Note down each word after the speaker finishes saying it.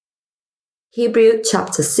Hebrews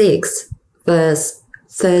chapter 6, verse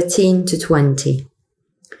 13 to 20.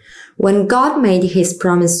 When God made his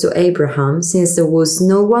promise to Abraham, since there was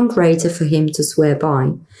no one greater for him to swear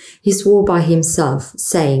by, he swore by himself,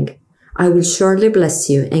 saying, I will surely bless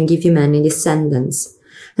you and give you many descendants.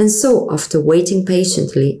 And so, after waiting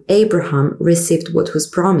patiently, Abraham received what was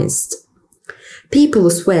promised. People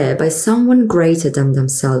swear by someone greater than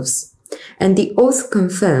themselves, and the oath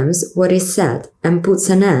confirms what is said and puts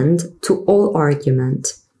an end to all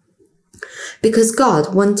argument. Because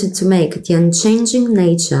God wanted to make the unchanging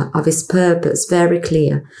nature of his purpose very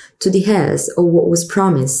clear to the heirs of what was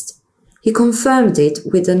promised, he confirmed it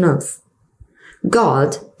with an oath.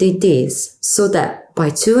 God did this so that by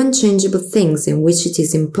two unchangeable things in which it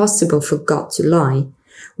is impossible for God to lie,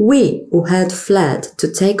 we who had fled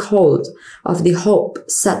to take hold of the hope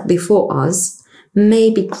set before us may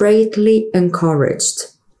be greatly encouraged.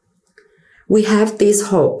 We have this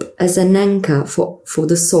hope as an anchor for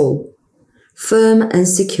the soul, firm and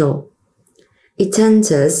secure. It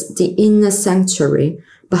enters the inner sanctuary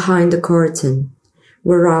behind the curtain,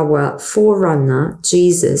 where our forerunner,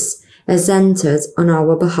 Jesus, has entered on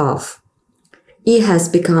our behalf. He has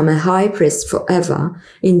become a high priest forever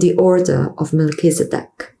in the order of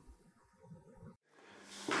Melchizedek.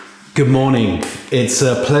 Good morning. It's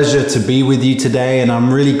a pleasure to be with you today, and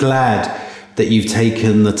I'm really glad that you've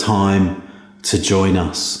taken the time to join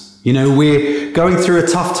us. You know, we're going through a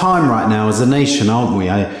tough time right now as a nation, aren't we?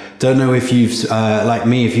 I don't know if you've, like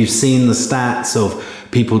me, if you've seen the stats of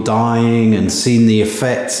people dying and seen the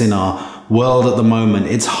effects in our world at the moment.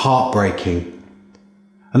 It's heartbreaking.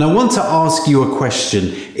 And I want to ask you a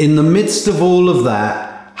question. In the midst of all of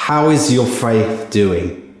that, how is your faith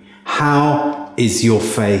doing? How is your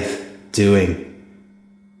faith doing?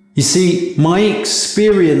 You see, my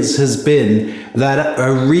experience has been that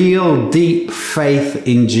a real deep faith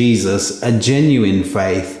in Jesus, a genuine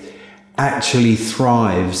faith, actually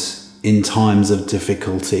thrives in times of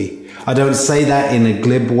difficulty. I don't say that in a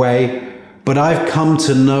glib way, but I've come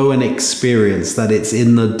to know and experience that it's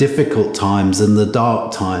in the difficult times and the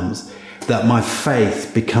dark times that my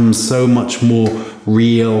faith becomes so much more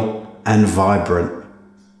real and vibrant.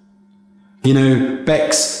 You know,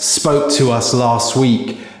 Bex spoke to us last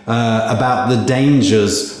week about the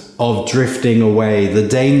dangers of drifting away, the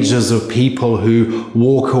dangers of people who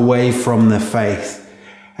walk away from their faith.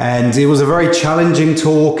 And it was a very challenging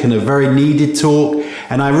talk and a very needed talk.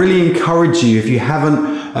 And I really encourage you, if you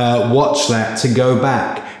haven't watched that, to go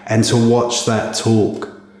back and to watch that talk.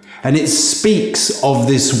 And it speaks of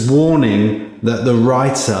this warning that the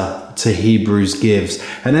writer to Hebrews gives.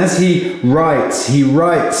 And as he writes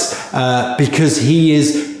because he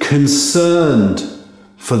is concerned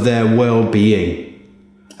for their well-being.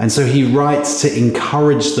 And so he writes to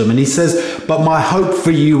encourage them. And he says, but my hope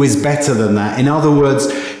for you is better than that. In other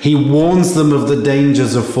words, he warns them of the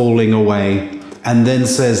dangers of falling away, and then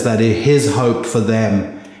says that his hope for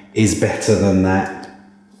them is better than that.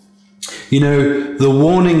 You know, the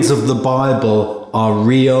warnings of the Bible are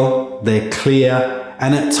real, they're clear,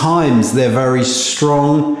 and at times they're very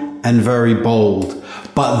strong and very bold.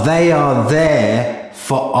 But they are there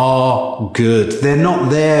for our good. They're not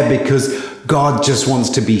there because God just wants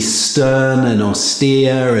to be stern and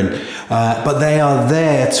austere, but they are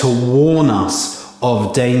there to warn us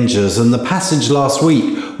of dangers. And the passage last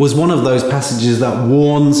week was one of those passages that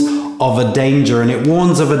warns of a danger, and it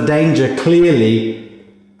warns of a danger clearly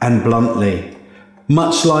and bluntly.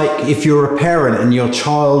 Much like if you're a parent and your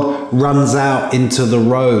child runs out into the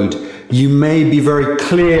road, you may be very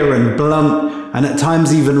clear and blunt and at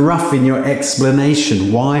times even rough in your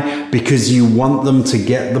explanation. Why? Because you want them to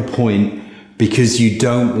get the point, because you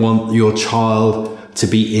don't want your child to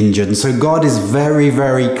be injured. And so God is very,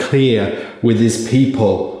 very clear with his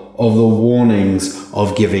people of the warnings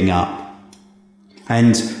of giving up.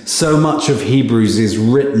 And so much of Hebrews is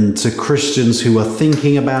written to Christians who are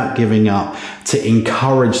thinking about giving up, to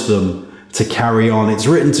encourage them to carry on. It's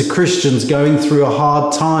written to Christians going through a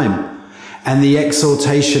hard time. And the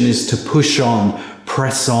exhortation is to push on,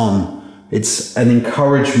 press on. It's an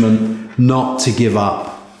encouragement not to give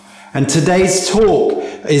up. And today's talk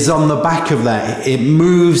is on the back of that. It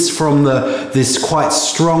moves from this quite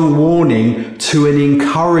strong warning to an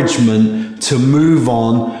encouragement to move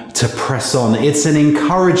on, to press on. It's an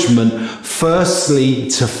encouragement, firstly,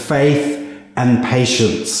 to faith and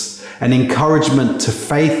patience. An encouragement to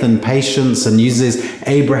faith and patience, and uses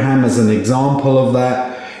Abraham as an example of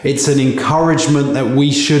that. It's an encouragement that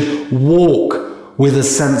we should walk with a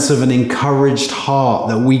sense of an encouraged heart,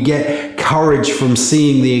 that we get courage from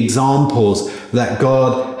seeing the examples that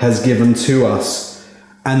God has given to us.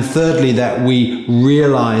 And thirdly, that we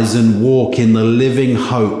realize and walk in the living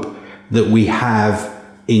hope that we have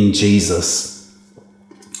in Jesus.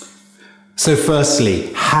 So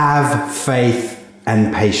firstly, have faith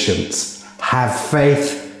and patience. Have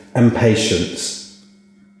faith and patience.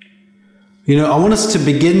 I want us to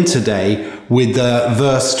begin today with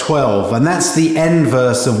verse 12, and that's the end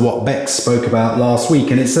verse of what Beck spoke about last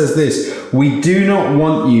week. And it says this: "We do not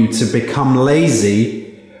want you to become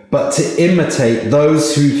lazy, but to imitate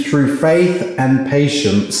those who through faith and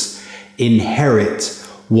patience inherit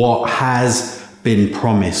what has been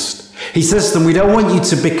promised." He says to them, we don't want you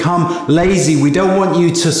to become lazy. We don't want you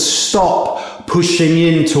to stop pushing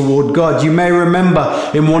in toward God. You may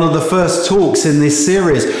remember in one of the first talks in this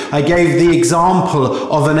series, I gave the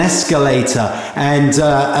example of an escalator and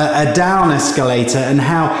a down escalator, and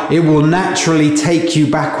how it will naturally take you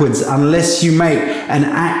backwards unless you make an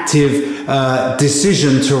active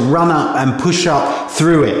decision to run up and push up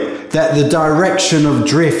through it. That the direction of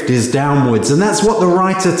drift is downwards. And that's what the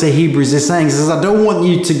writer to Hebrews is saying. He says, I don't want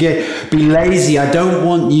you to be lazy. I don't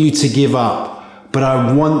want you to give up. But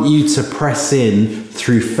I want you to press in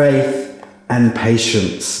through faith and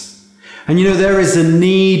patience. And there is a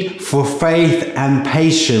need for faith and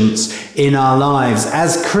patience in our lives.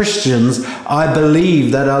 As Christians, I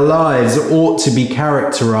believe that our lives ought to be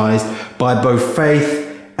characterized by both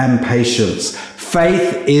faith and patience.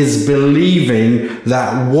 Faith is believing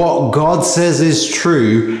that what God says is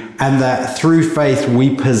true, and that through faith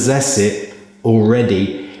we possess it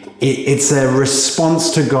already. It's a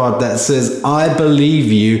response to God that says, I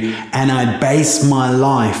believe you, and I base my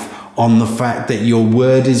life on the fact that your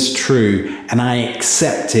word is true, and I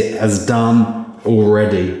accept it as done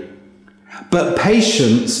already. But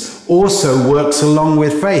patience also works along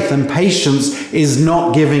with faith, and patience is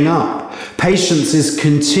not giving up. Patience is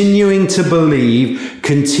continuing to believe,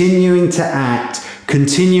 continuing to act,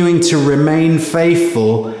 continuing to remain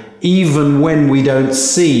faithful, even when we don't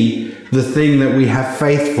see the thing that we have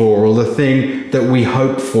faith for or the thing that we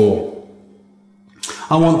hope for.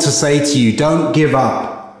 I want to say to you, don't give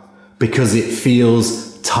up because it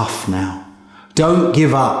feels tough now. Don't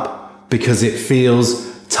give up because it feels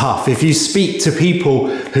tough. If you speak to people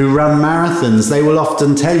who run marathons, they will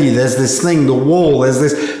often tell you there's this thing, the wall, there's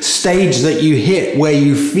this stage that you hit where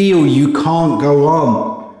you feel you can't go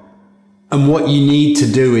on. And what you need to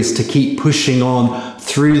do is to keep pushing on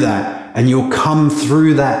through that, and you'll come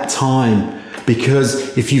through that time,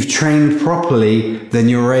 because if you've trained properly, then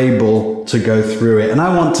you're able to go through it. And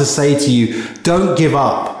I want to say to you, don't give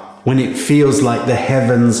up when it feels like the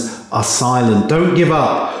heavens are silent. Don't give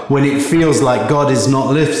up when it feels like God is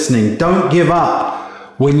not listening. Don't give up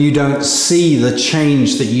when you don't see the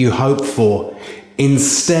change that you hope for.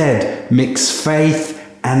 Instead, mix faith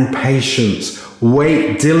and patience.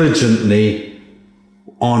 Wait diligently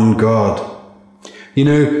on God.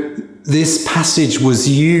 This passage was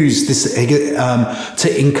used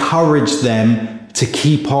to encourage them to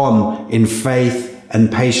keep on in faith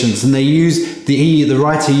and patience. And the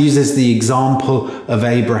writer uses the example of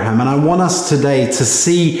Abraham. And I want us today to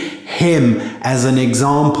see him as an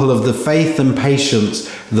example of the faith and patience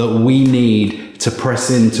that we need to press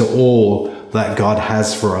into all that God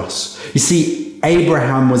has for us. You see,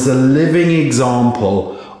 Abraham was a living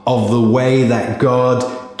example of the way that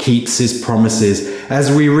God keeps his promises. As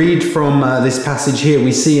we read from this passage here,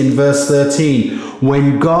 we see in verse 13,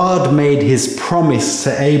 when God made his promise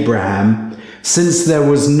to Abraham, since there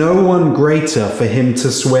was no one greater for him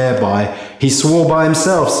to swear by, he swore by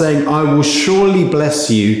himself, saying, I will surely bless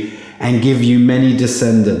you and give you many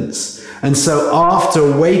descendants. And so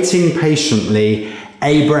after waiting patiently,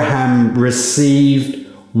 Abraham received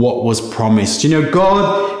what was promised.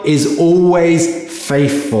 God is always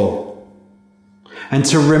faithful. And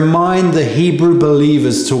to remind the Hebrew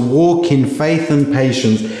believers to walk in faith and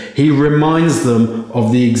patience, he reminds them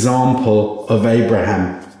of the example of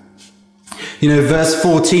Abraham. Verse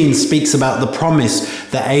 14 speaks about the promise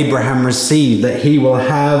that Abraham received, that he will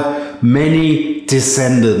have many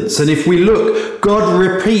descendants. And if we look, God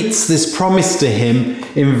repeats this promise to him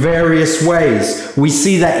in various ways. We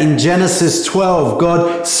see that in Genesis 12,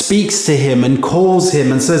 God speaks to him and calls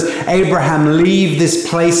him and says, Abraham, leave this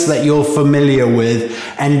place that you're familiar with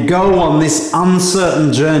and go on this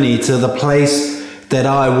uncertain journey to the place that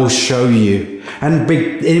I will show you. And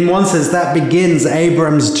in one sense, that begins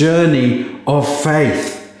Abraham's journey of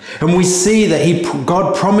faith. And we see that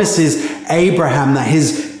God promises Abraham that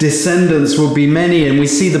his descendants will be many. And we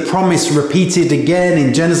see the promise repeated again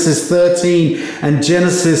in Genesis 13 and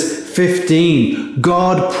Genesis 15.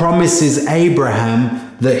 God promises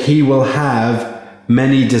Abraham that he will have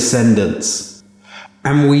many descendants.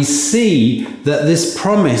 And we see that this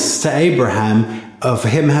promise to Abraham of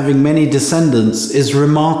him having many descendants is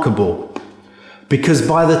remarkable, because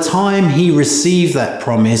by the time he received that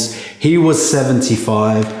promise, he was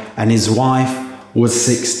 75 and his wife was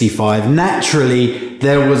 65. Naturally,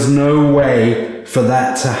 there was no way for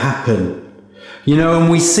that to happen. And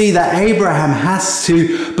we see that Abraham has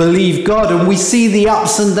to believe God, and we see the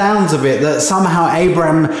ups and downs of it, that somehow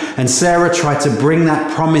Abraham and Sarah try to bring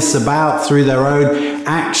that promise about through their own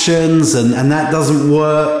actions, and that doesn't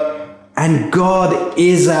work. And God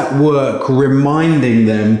is at work reminding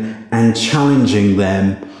them and challenging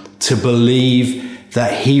them to believe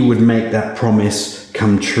that he would make that promise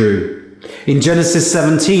come true. In Genesis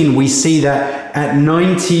 17, we see that at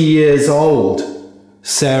 90 years old,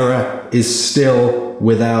 Sarah is still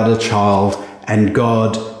without a child, and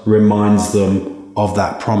God reminds them of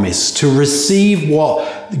that promise. To receive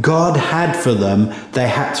what God had for them, they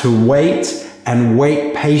had to wait and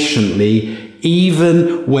wait patiently,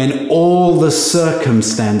 even when all the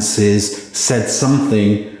circumstances said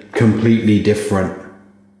something completely different.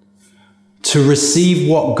 To receive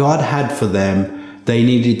what God had for them, they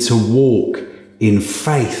needed to walk in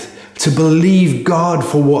faith, to believe God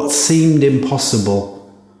for what seemed impossible,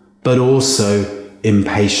 but also in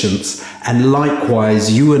patience. And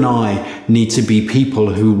likewise, you and I need to be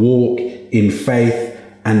people who walk in faith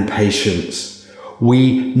and patience.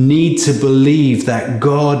 We need to believe that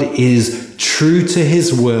God is true to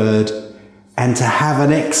his word, and to have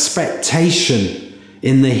an expectation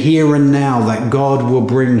in the here and now that God will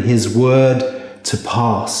bring his word to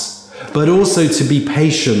pass, but also to be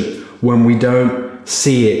patient when we don't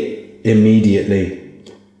see it immediately.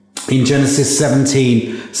 In Genesis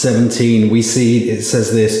 17, we see it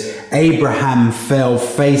says this: Abraham fell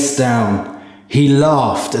face down. He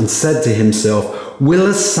laughed and said to himself, will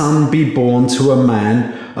a son be born to a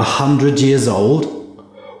man 100 years old?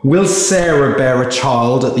 Will Sarah bear a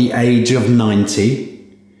child at the age of 90?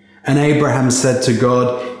 And Abraham said to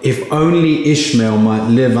God, if only Ishmael might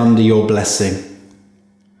live under your blessing.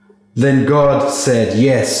 Then God said,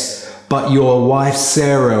 yes, but your wife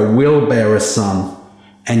Sarah will bear a son,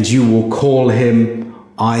 and you will call him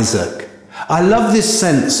Isaac. I love this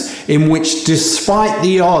sense in which, despite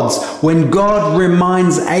the odds, when God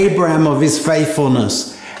reminds Abraham of his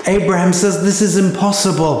faithfulness, Abraham says, this is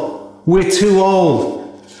impossible. We're too old.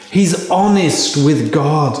 He's honest with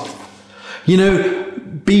God.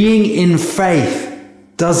 Being in faith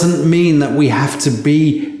doesn't mean that we have to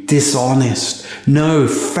be dishonest. No,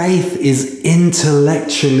 faith is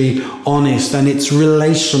intellectually honest, and it's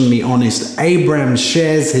relationally honest. Abraham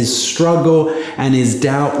shares his struggle and his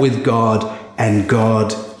doubt with God, and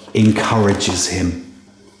God encourages him.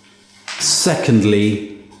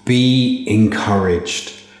 Secondly, be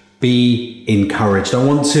encouraged. Be encouraged. I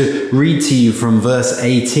want to read to you from verse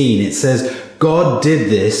 18. It says, God did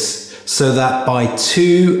this so that by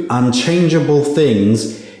two unchangeable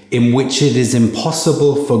things in which it is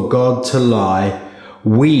impossible for God to lie,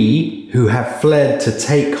 we who have fled to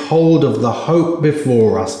take hold of the hope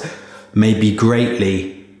before us may be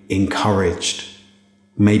greatly encouraged.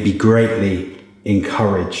 May be greatly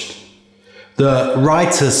encouraged. The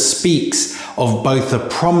writer speaks of both a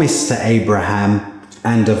promise to Abraham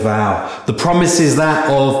and a vow. The promise is that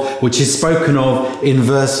of, which is spoken of in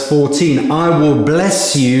verse 14, I will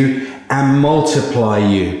bless you and multiply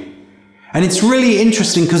you. And it's really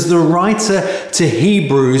interesting because the writer to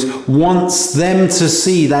Hebrews wants them to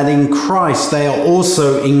see that in Christ they are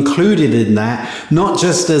also included in that, not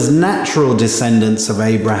just as natural descendants of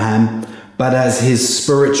Abraham, but as his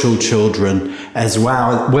spiritual children as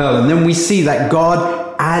well. And then we see that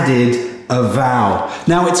God added a vow.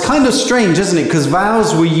 Now, it's kind of strange, isn't it? Because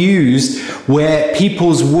vows were used where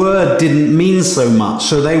people's word didn't mean so much.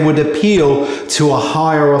 So they would appeal to a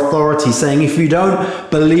higher authority, saying, if you don't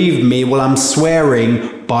believe me, well, I'm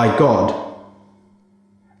swearing by God.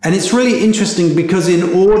 And it's really interesting because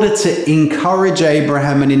in order to encourage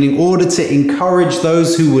Abraham and in order to encourage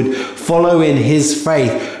those who would follow in his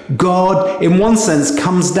faith, God, in one sense,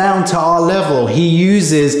 comes down to our level. He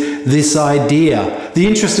uses this idea. The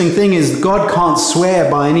interesting thing is God can't swear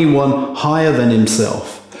by anyone higher than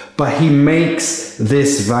himself, but he makes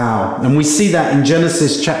this vow. And we see that in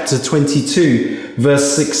Genesis chapter 22,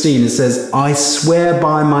 verse 16. It says, I swear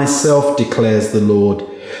by myself, declares the Lord,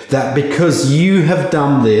 that because you have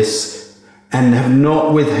done this and have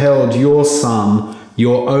not withheld your son,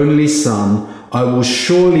 your only son, I will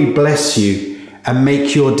surely bless you and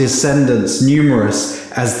make your descendants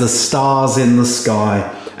numerous as the stars in the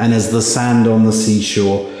sky and as the sand on the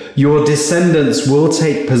seashore. Your descendants will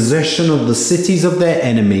take possession of the cities of their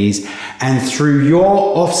enemies, and through your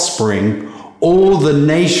offspring, all the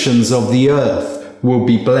nations of the earth will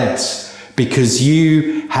be blessed because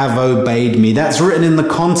you have obeyed me. That's written in the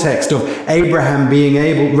context of Abraham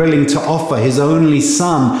being willing to offer his only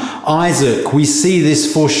son, Isaac. We see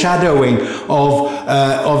this foreshadowing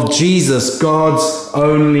of Jesus, God's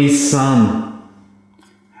only son.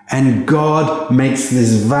 And God makes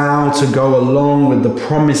this vow to go along with the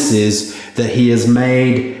promises that he has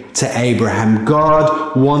made to Abraham.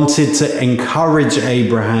 God wanted to encourage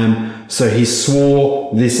Abraham, so he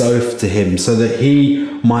swore this oath to him so that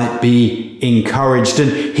he might be encouraged.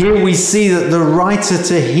 And here we see that the writer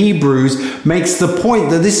to Hebrews makes the point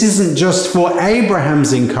that this isn't just for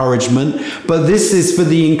Abraham's encouragement, but this is for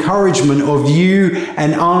the encouragement of you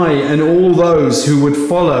and I and all those who would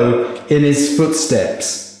follow in his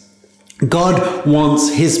footsteps. God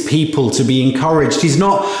wants his people to be encouraged. He's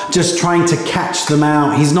not just trying to catch them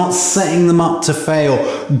out. He's not setting them up to fail.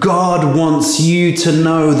 God wants you to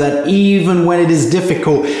know that even when it is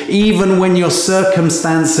difficult, even when your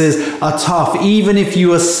circumstances are tough, even if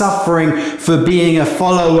you are suffering for being a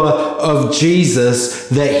follower of Jesus,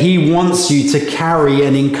 that he wants you to carry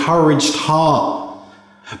an encouraged heart.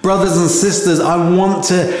 Brothers and sisters, I want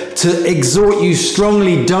to exhort you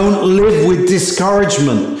strongly. Don't live with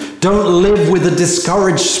discouragement. Don't live with a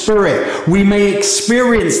discouraged spirit. We may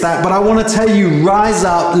experience that, but I want to tell you, rise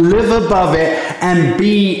up, live above it, and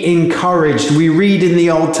be encouraged. We read in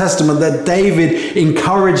the Old Testament that David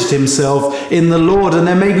encouraged himself in the Lord, and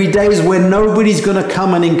there may be days where nobody's going to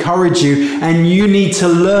come and encourage you, and you need to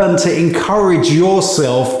learn to encourage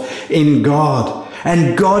yourself in God.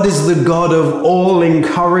 And God is the God of all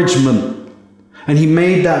encouragement. And he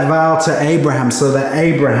made that vow to Abraham so that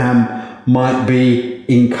Abraham might be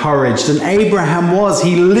encouraged. And Abraham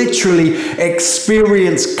he literally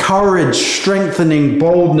experienced courage, strengthening,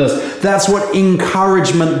 boldness. That's what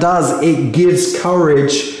encouragement does. It gives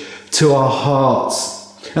courage to our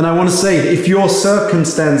hearts. And I want to say, if your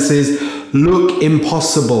circumstances look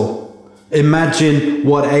impossible, imagine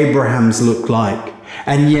what Abraham's looked like.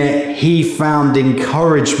 And yet he found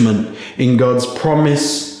encouragement in God's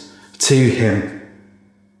promise to him.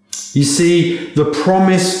 You see, the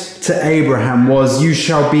promise to Abraham was, you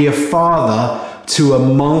shall be a father to a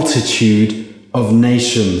multitude of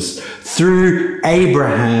nations. Through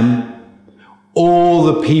Abraham, all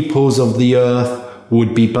the peoples of the earth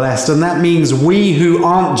would be blessed. And that means we who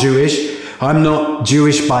aren't Jewish, I'm not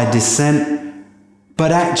Jewish by descent,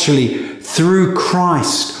 but actually through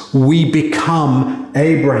Christ, we become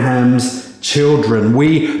Abraham's children.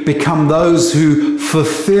 We become those who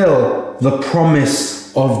fulfill the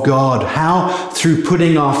promise of God. How? Through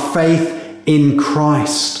putting our faith in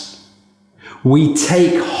Christ. We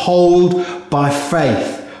take hold by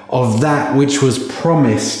faith of that which was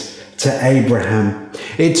promised to Abraham.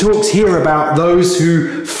 It talks here about those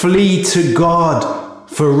who flee to God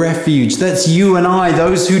for refuge. That's you and I,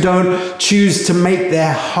 those who don't choose to make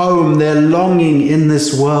their home, their longing in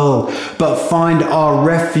this world, but find our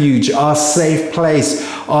refuge, our safe place,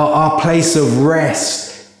 our place of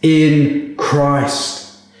rest in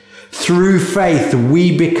Christ. Through faith,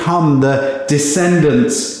 we become the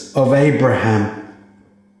descendants of Abraham.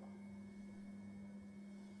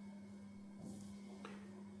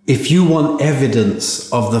 If you want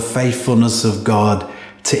evidence of the faithfulness of God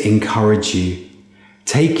to encourage you,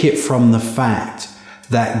 take it from the fact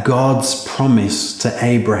that God's promise to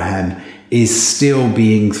Abraham is still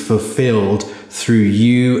being fulfilled through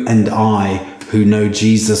you and I who know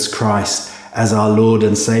Jesus Christ as our Lord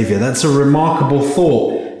and Savior. That's a remarkable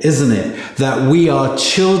thought, isn't it? That we are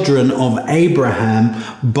children of Abraham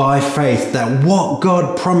by faith, that what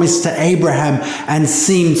God promised to Abraham and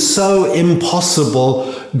seemed so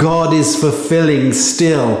impossible, God is fulfilling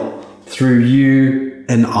still through you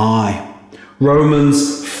and I.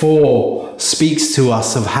 Romans 4 speaks to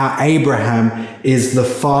us of how Abraham is the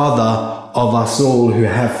father of us all who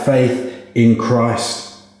have faith in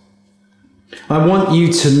Christ. I want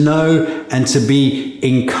you to know and to be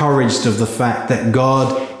encouraged of the fact that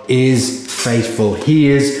God is faithful. He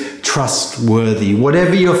is trustworthy.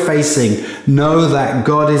 Whatever you're facing, know that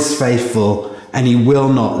God is faithful and he will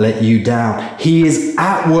not let you down. He is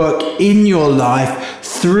at work in your life,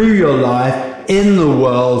 through your life, in the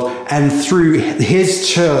world, and through his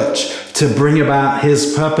church to bring about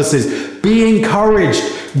his purposes. Be encouraged.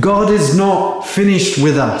 God is not finished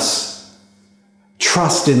with us.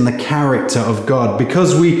 Trust in the character of God.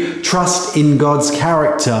 Because we trust in God's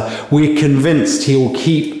character, we're convinced he will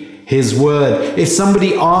keep his word. If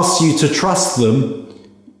somebody asks you to trust them,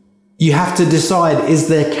 you have to decide, is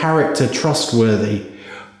their character trustworthy?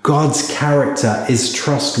 God's character is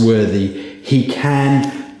trustworthy. He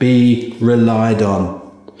can be relied on.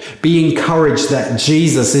 Be encouraged that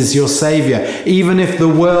Jesus is your Savior. Even if the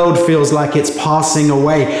world feels like it's passing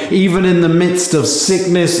away, even in the midst of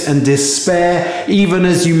sickness and despair, even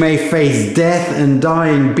as you may face death and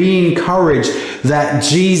dying, be encouraged that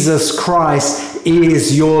Jesus Christ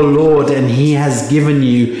is your Lord and He has given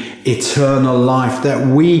you eternal life, that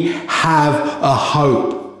we have a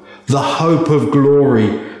hope, the hope of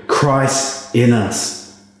glory, Christ in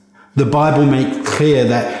us. The Bible makes clear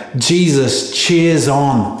that Jesus cheers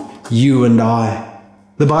on you and I.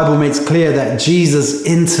 The Bible makes clear that Jesus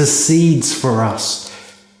intercedes for us.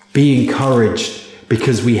 Be encouraged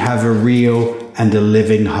because we have a real and a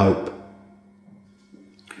living hope.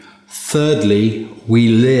 Thirdly, we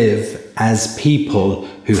live as people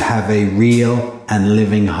who have a real and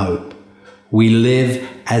living hope. We live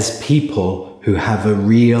as people who have a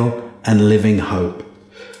real and living hope.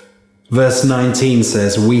 Verse 19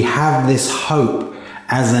 says, we have this hope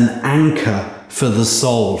as an anchor for the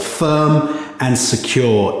soul, firm and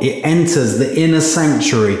secure. It enters the inner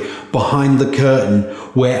sanctuary behind the curtain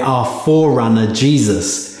where our forerunner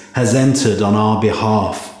Jesus has entered on our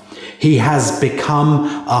behalf. He has become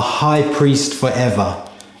a high priest forever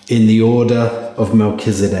in the order of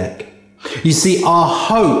Melchizedek. You see, our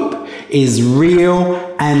hope is real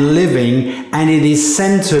and living, and it is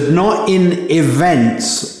centered not in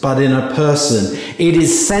events, but in a person. It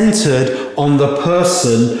is centered on the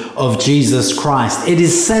person of Jesus Christ. It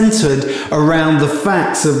is centered around the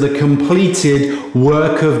facts of the completed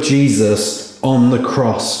work of Jesus on the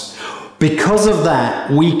cross. Because of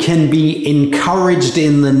that, we can be encouraged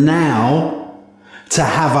in the now to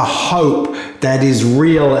have a hope that is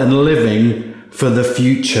real and living for the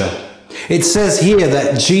future. It says here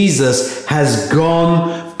that Jesus has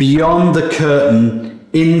gone beyond the curtain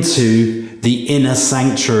into the inner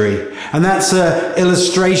sanctuary. And that's an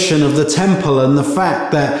illustration of the temple and the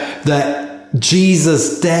fact that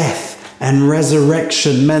Jesus' death and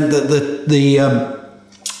resurrection meant that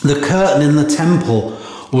the curtain in the temple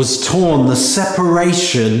was torn. The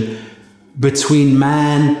separation between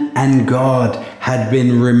man and God had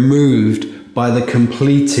been removed by the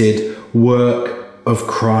completed work of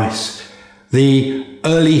Christ. The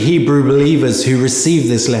early Hebrew believers who received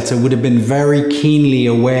this letter would have been very keenly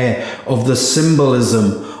aware of the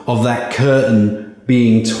symbolism of that curtain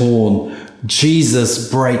being torn.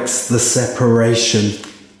 Jesus breaks the separation.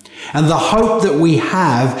 And the hope that we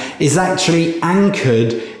have is actually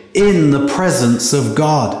anchored in the presence of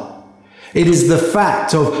God. It is the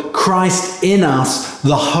fact of Christ in us,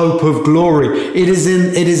 the hope of glory. It is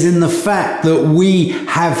in the fact that we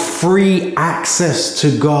have free access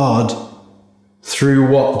to God through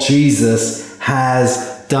what Jesus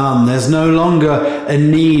has done. There's no longer a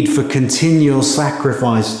need for continual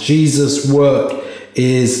sacrifice. Jesus' work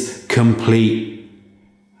is complete.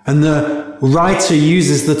 And the writer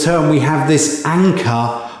uses the term, we have this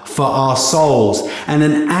anchor for our souls. And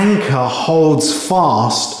an anchor holds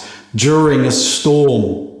fast during a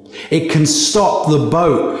storm. It can stop the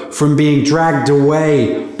boat from being dragged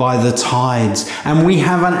away by the tides. And we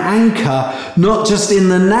have an anchor, not just in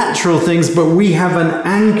the natural things, but we have an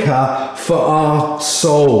anchor for our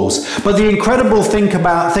souls. But the incredible thing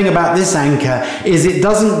about this anchor is it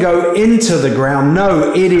doesn't go into the ground.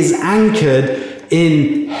 No, it is anchored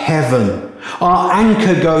in heaven. Our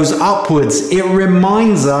anchor goes upwards. It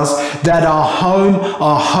reminds us that our home,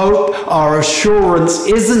 our hope, our assurance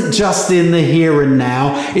isn't just in the here and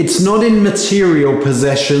now. It's not in material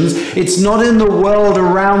possessions. It's not in the world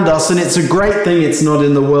around us. And it's a great thing it's not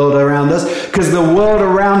in the world around us, because the world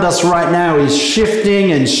around us right now is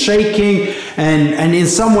shifting and shaking. And in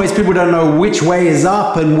some ways, people don't know which way is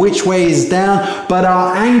up and which way is down. But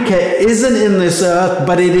our anchor isn't in this earth,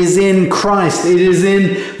 but it is in Christ. It is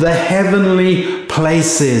in the heavenly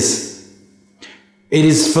places. It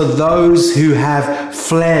is for those who have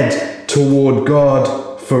fled toward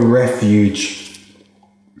God for refuge.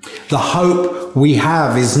 The hope we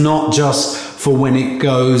have is not just for when it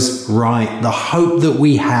goes right. The hope that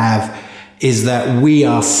we have is that we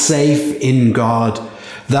are safe in God,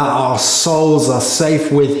 that our souls are safe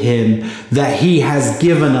with Him, that He has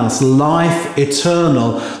given us life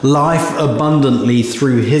eternal, life abundantly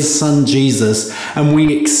through His Son Jesus. And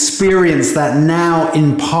we experience that now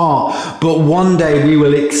in part, but one day we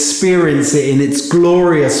will experience it in its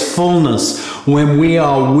glorious fullness when we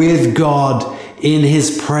are with God in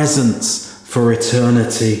His presence for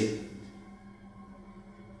eternity.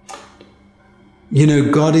 You know,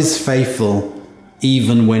 God is faithful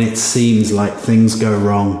even when it seems like things go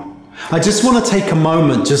wrong. I just want to take a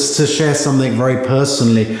moment just to share something very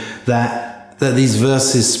personally that these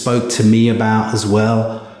verses spoke to me about as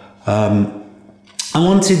well. I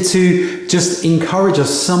wanted to just encourage us.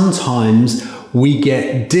 Sometimes we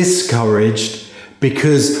get discouraged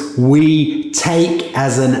because we take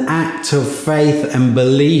as an act of faith and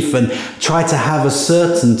belief and try to have a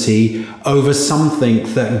certainty over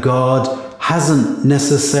something that God hasn't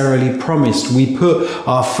necessarily promised. We put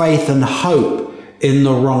our faith and hope in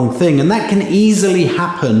the wrong thing. And that can easily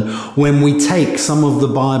happen when we take some of the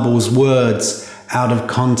Bible's words out of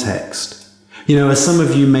context. You know, as some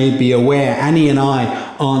of you may be aware, Annie and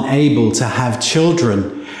I aren't able to have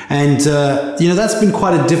children. And, that's been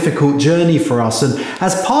quite a difficult journey for us. And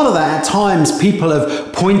as part of that, at times, people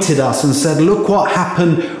have pointed us and said, look what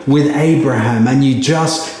happened with Abraham, and you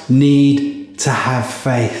just need to have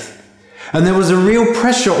faith. And there was a real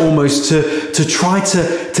pressure almost to try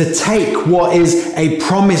to take what is a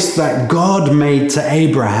promise that God made to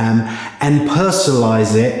Abraham and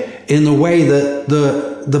personalize it in the way that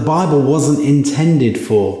the Bible wasn't intended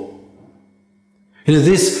for. You know,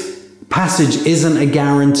 this passage isn't a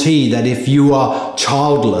guarantee that if you are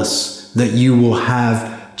childless, that you will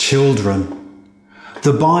have children.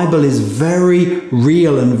 The Bible is very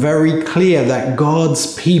real and very clear that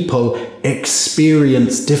God's people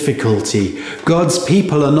experience difficulty. God's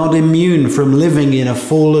people are not immune from living in a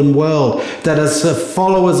fallen world. That as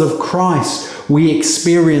followers of Christ, we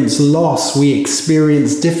experience loss, we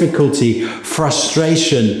experience difficulty,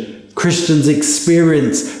 frustration. Christians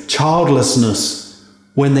experience childlessness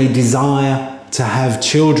when they desire to have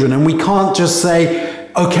children. And we can't just say,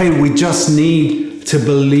 okay, we just need to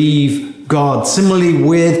believe God. Similarly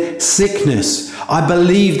with sickness, I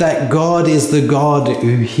believe that God is the God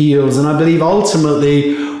who heals. And I believe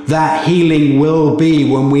ultimately that healing will be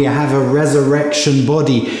when we have a resurrection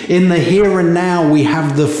body. In the here and now, we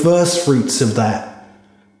have the first fruits of that,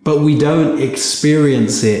 but we don't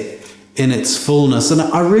experience it in its fullness. And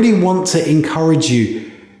I really want to encourage you,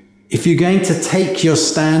 if you're going to take your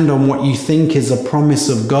stand on what you think is a promise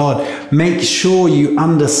of God, make sure you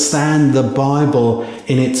understand the Bible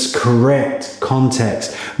in its correct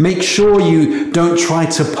context. Make sure you don't try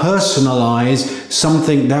to personalize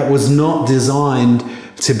something that was not designed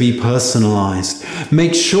to be personalized.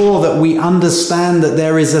 Make sure that we understand that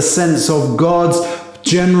there is a sense of God's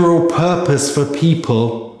general purpose for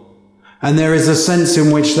people, and there is a sense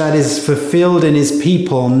in which that is fulfilled in his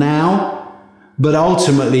people now, but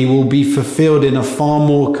ultimately will be fulfilled in a far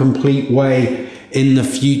more complete way in the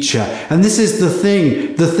future. And this is the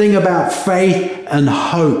thing about faith and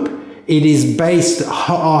hope. It is based,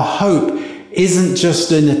 our hope isn't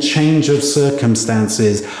just in a change of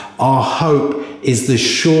circumstances. Our hope is the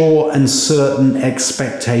sure and certain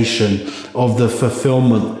expectation of the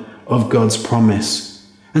fulfillment of God's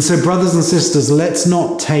promise. And so, brothers and sisters, let's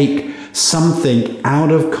not take something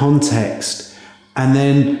out of context and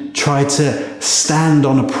then try to stand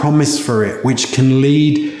on a promise for it, which can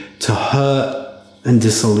lead to hurt and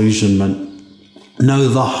disillusionment. No,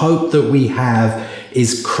 the hope that we have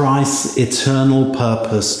is Christ's eternal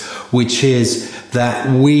purpose, which is that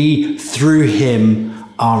we, through him,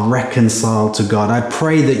 are reconciled to God. I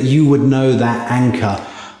pray that you would know that anchor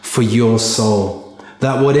for your soul,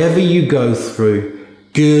 that whatever you go through,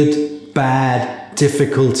 good, bad,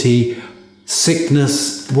 difficulty,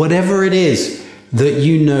 sickness, whatever it is, that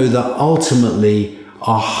you know that ultimately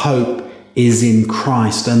our hope is in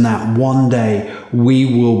Christ, and that one day we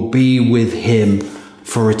will be with him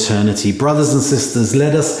for eternity. Brothers and sisters,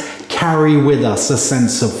 let us carry with us a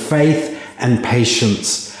sense of faith and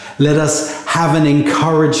patience. Let us have an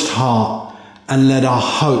encouraged heart, and let our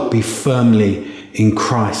hope be firmly in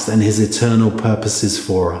Christ and his eternal purposes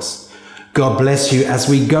for us. God bless you. As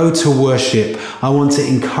we go to worship, I want to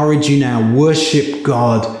encourage you now, worship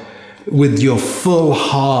God with your full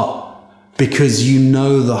heart, because you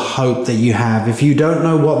know the hope that you have. If you don't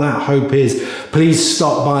know what that hope is, please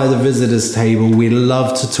stop by the visitors table. We'd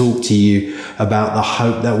love to talk to you about the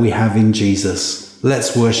hope that we have in Jesus.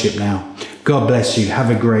 Let's worship now. God bless you. Have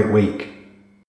a great week.